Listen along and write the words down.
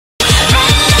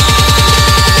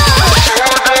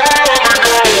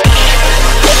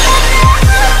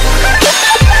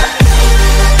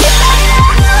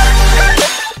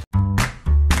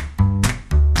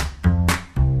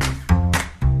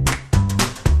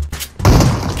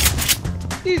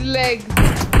his legs.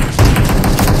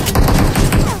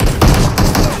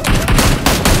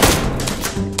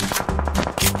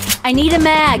 I need a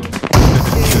mag.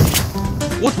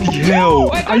 What the hell?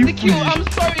 Oh, I got the kill. I'm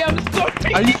sorry. I'm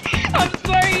sorry. I'm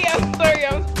sorry. I'm sorry.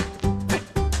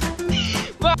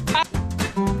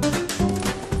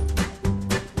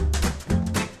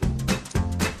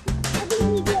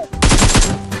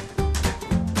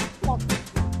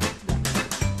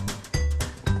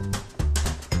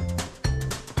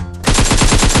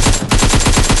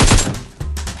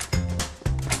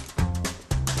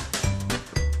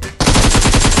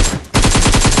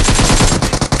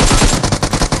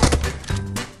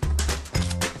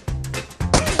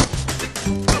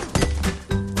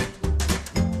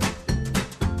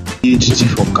 PUBG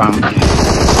for camp.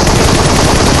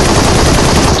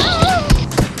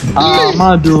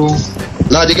 Mado.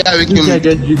 Now the guy will kill me.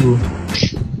 Get jiggle.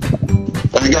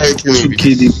 The guy will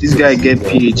kill me. This guy get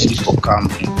PhD for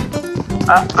camp.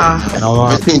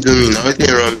 Everything do me.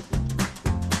 Everything wrong.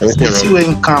 Everything wrong. You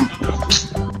in camp.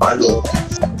 Hello.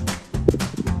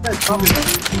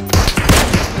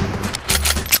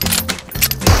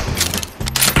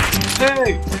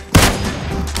 Hey!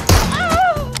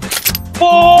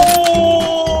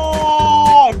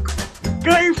 Fuck!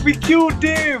 Guy, if we killed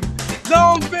him!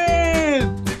 Down bad!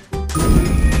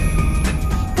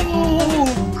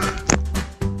 Fuck!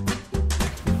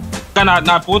 Can I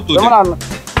not put to them? Not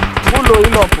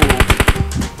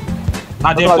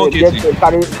them pockets.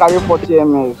 Carry 40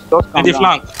 ms. Just In the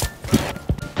flank.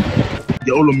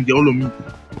 They all on me.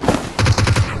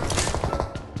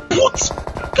 What?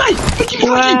 Guy, make him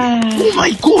fucking. Oh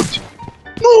my god!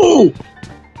 No!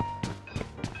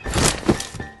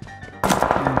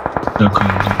 You could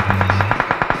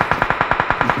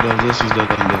have just used that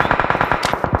on there.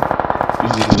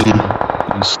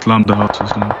 You slammed the house,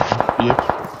 isn't it? Yep.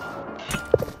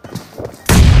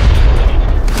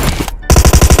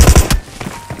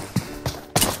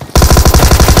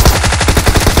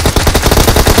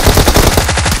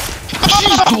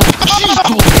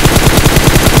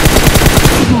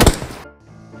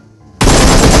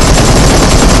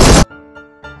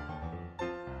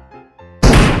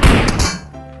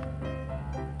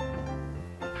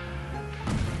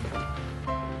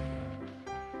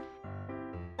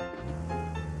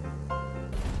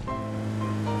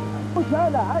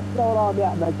 لا حتى وراهم يا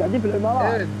احمد قاعدين في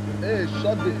الامارات. ايه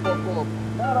شد فوق.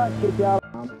 لا راشد يا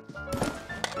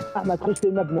احمد خش في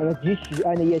المبنى ما تجيش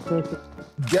انا ياسين.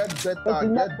 Get better at the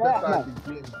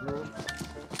game, bro.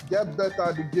 Get better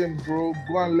at the game, bro.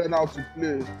 Go and learn how to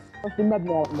play. خش في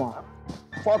المبنى يا احمد.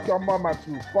 Fuck your mama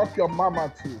too. Fuck your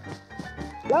mama too.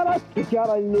 لا راشد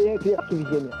يا اللي هيك يحكي في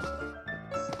الجميع.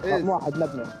 واحد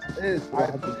مبنى.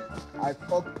 I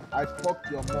fucked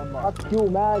your mama. Fuck you,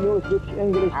 man. You speak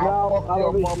English now.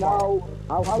 Arabic now.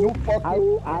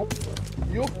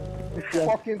 You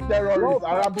fucking terrorist.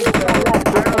 Arabic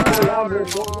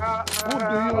terrorist.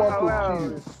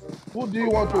 Who do you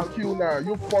want to kill now?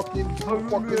 You fucking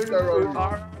terrorist.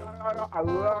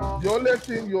 The only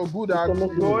thing you're good at is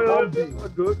bombing.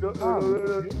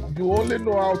 You only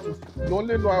know how to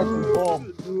bomb.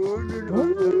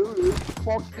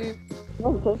 Fucking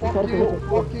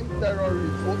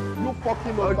terrorist. You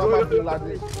fucking Osama bin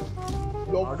Laden.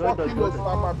 You're fucking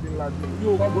Osama bin Laden.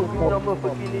 You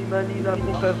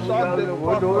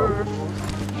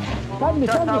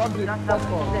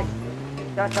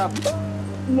Shut up.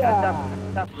 Yeah.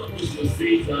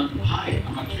 Hi,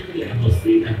 I'm actually a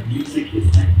Muslim and music is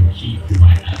like the key to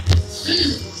my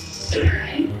happiness.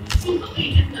 Alright, so the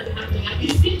agent doesn't have to have you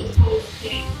see the whole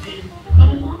thing, but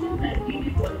as long as that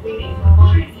people are waiting for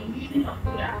hard and using up to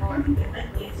that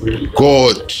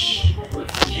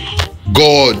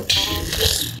God.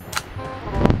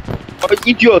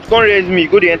 Idiot, can't raise me,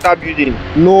 go to enter building.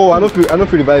 No, I don't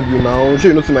feel revive you now. I'm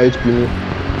sure you know see my HP.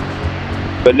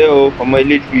 Hello, I'm my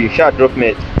late fee, shut drop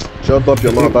mate. Shut up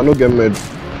your mouth, I don't get mad.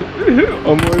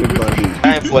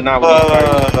 Time for now.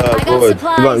 Good.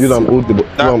 Use an old boy.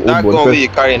 That gun we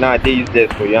carry now, they use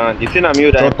this for you. You see I'm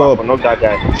you that for knock that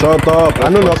guy. Shut up, I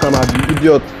know not come at you,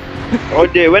 idiot.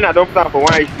 Okay, when I don't plan for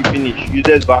one HP finish, use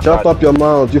this back. Shut up your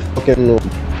mouth, you fucking know.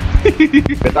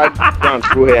 Better down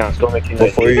through here and stop making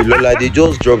noise. For you, Lola, they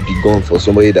just dropped the gun for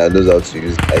somebody that knows how to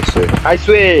use it, I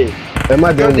swear. Am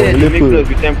I then one?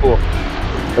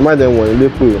 Am I then one?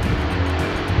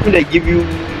 They give you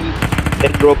a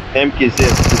drop MK7.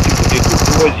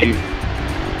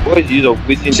 What is the use of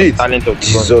wasting the talent of the gun?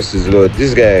 Jesus is Lord.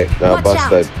 This guy, nah,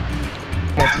 bastard.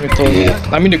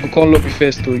 I mean, they could call lobby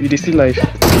first, too. You see life.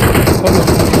 Call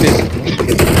lobby first.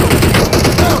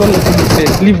 Call lobby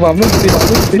first. Leave him.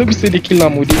 Nobody say they kill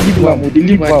him. They leave him. They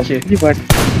leave him.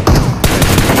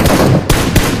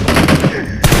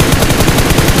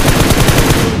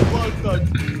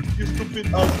 You stupid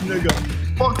ass nigga.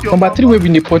 Fuck your Number mama. 3 will be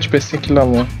in the punch person killer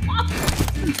one.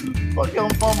 Fuck your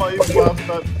mama, you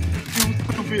bastard. You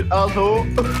stupid asshole.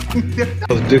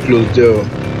 They close there.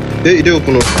 They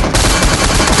open up.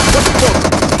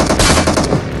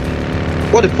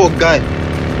 What the fuck, guy?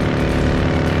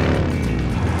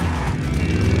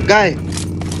 Guy,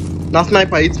 now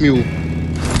sniper hits me.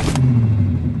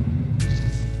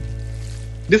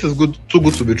 This is good, too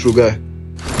good to be true, guy.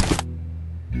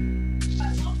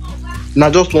 Now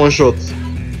just one shot.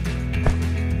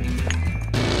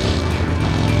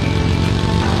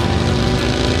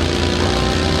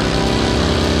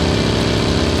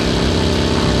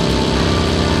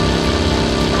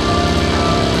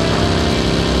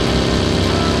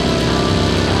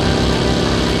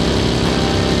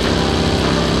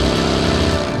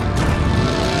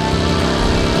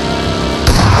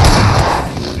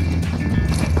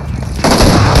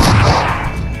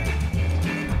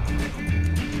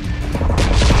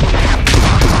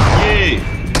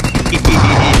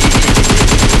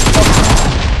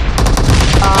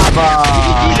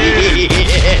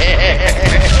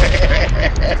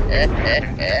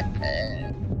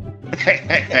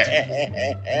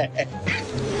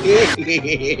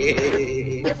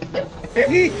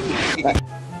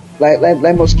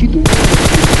 like mosquito.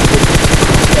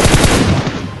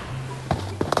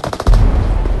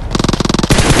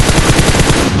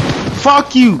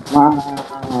 Fuck you! Calm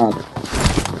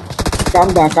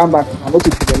down. I'm not to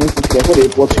the next thing. For the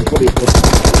report.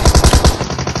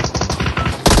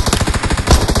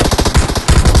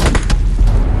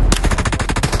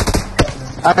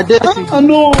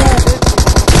 No!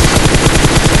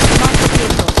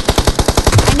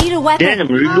 I need a weapon. Damn,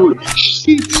 reload.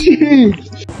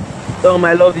 Tom,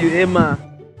 I love you, Emma.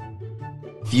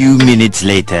 Few minutes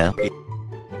later.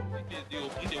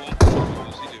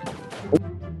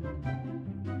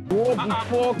 What the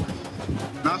fuck?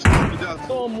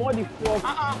 Tom, what the fuck?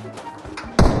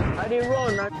 I didn't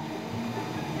run.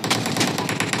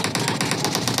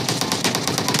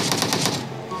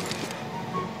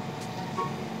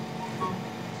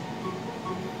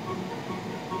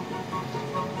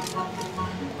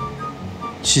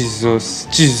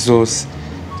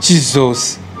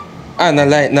 Jesus. Ah, na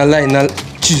lie,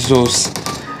 Jesus.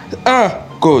 Ah,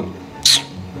 God.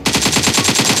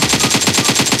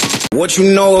 What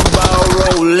you know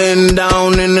about rolling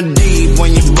down in the deep?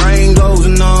 When your brain goes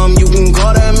numb, you can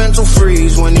call that mental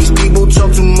freeze. When these people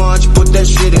talk too much, put that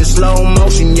shit in slow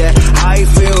motion. Yeah, I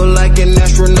feel like an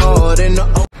astronaut in the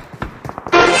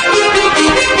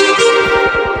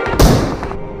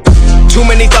Too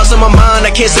many thoughts on my mind,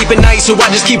 I can't sleep at night, so I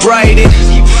just keep writing.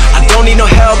 I don't need no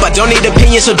help, I don't need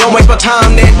opinions, so don't waste my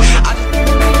time then.